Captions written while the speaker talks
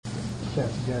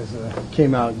Kenneth, you guys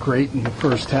came out great in the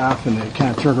first half, and it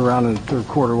kind of turned around in the third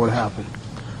quarter. What happened?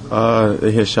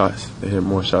 They hit shots. They hit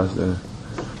more shots than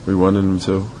we wanted them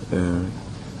to, and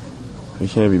we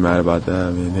can't be mad about that.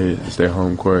 I mean, it's their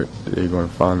home court. They're going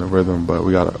to find the rhythm, but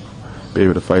we got to be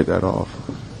able to fight that off.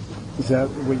 Is that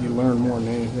what you learned more than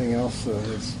anything else?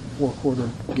 This four-quarter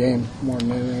game more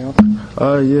than anything else?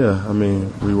 Yeah. I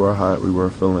mean, we were hot. We were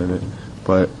feeling it,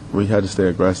 but we had to stay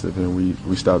aggressive, and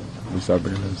we stopped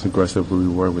being as aggressive as we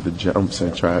were with the jumps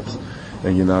and traps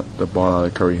and getting out the ball out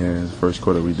of Curry hands. First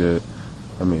quarter we did.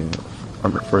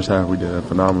 First half we did a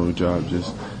phenomenal job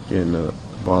just getting the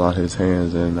ball out of his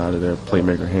hands and out of their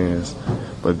playmaker hands.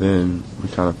 But then we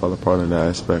kind of fell apart in that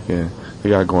aspect, and they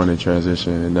got going in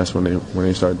transition, and that's when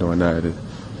they start doing that, it's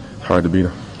hard to beat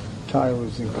them. Ty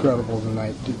was incredible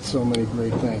tonight. Did so many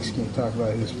great things. Can you talk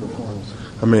about his performance?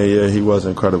 I mean, yeah, he was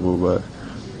incredible, but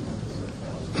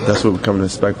that's what we come to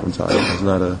expect from Ty. It's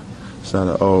not a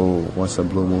once a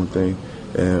blue moon thing,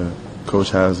 and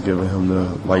Coach has given him the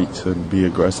light to be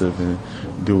aggressive and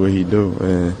do what he do,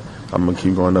 and I'm going to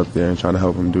keep going up there and trying to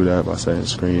help him do that by setting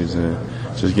screens and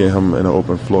just getting him in an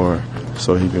open floor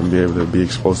so he can be able to be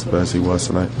explosive as he was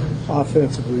tonight.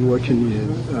 Offensively, what can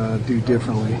you do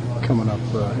differently coming up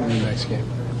in the next game?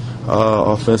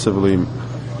 Offensively,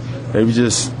 maybe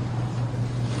just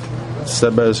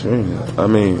set better screens. I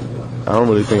mean, I don't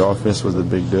really think offense was a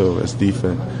big deal. It's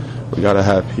defense. We got to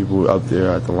have people up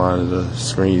there at the line of the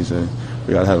screens, and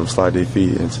we got to have them slide their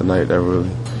feet. And tonight, that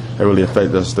really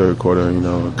affected us third quarter. You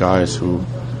know, guys who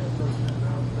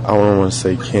I don't want to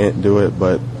say can't do it,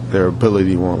 but their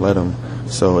ability won't let them.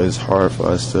 So it's hard for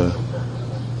us to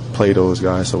play those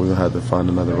guys. So we're gonna have to find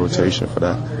another rotation for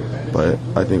that. But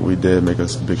I think we did make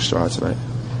us a big stride tonight.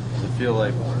 Does it feel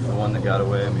like the one that got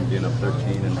away? I mean, being up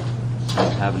 13 and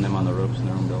having them on the ropes in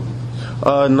their own building.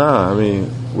 Nah. I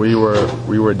mean, we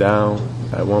were down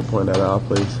at one point at our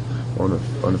place on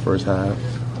the first half.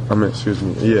 In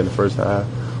the first half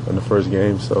in the first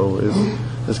game. So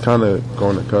it's kind of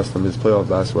going to custom. It's playoff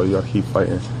basketball. You got to keep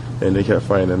fighting, and they kept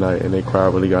fighting tonight, and their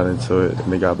crowd really got into it,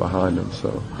 and they got behind them.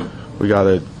 So we got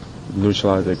to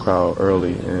neutralize their crowd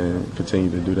early and continue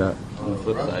to do that. On the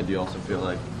flip side, do you also feel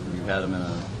like you had them in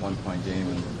a one-point game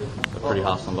in a pretty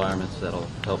hostile environment, so that'll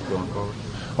help going forward?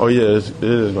 Oh yeah, it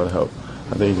is going to help.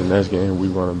 I think the next game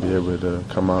we're going to be able to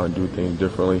come out and do things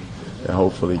differently and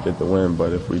hopefully get the win.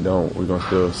 But if we don't, we're going to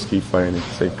still keep fighting and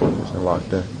stay focused and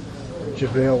locked in.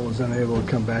 JaVale was unable to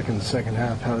come back in the second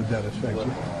half. How did that affect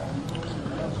you?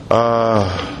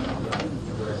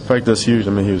 Affected us huge.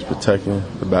 I mean, he was protecting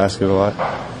the basket a lot,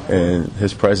 and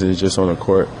his presence just on the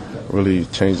court really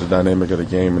changed the dynamic of the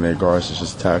game, and their guards is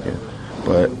just attacking.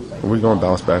 But we're going to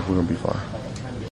bounce back. We're going to be fine.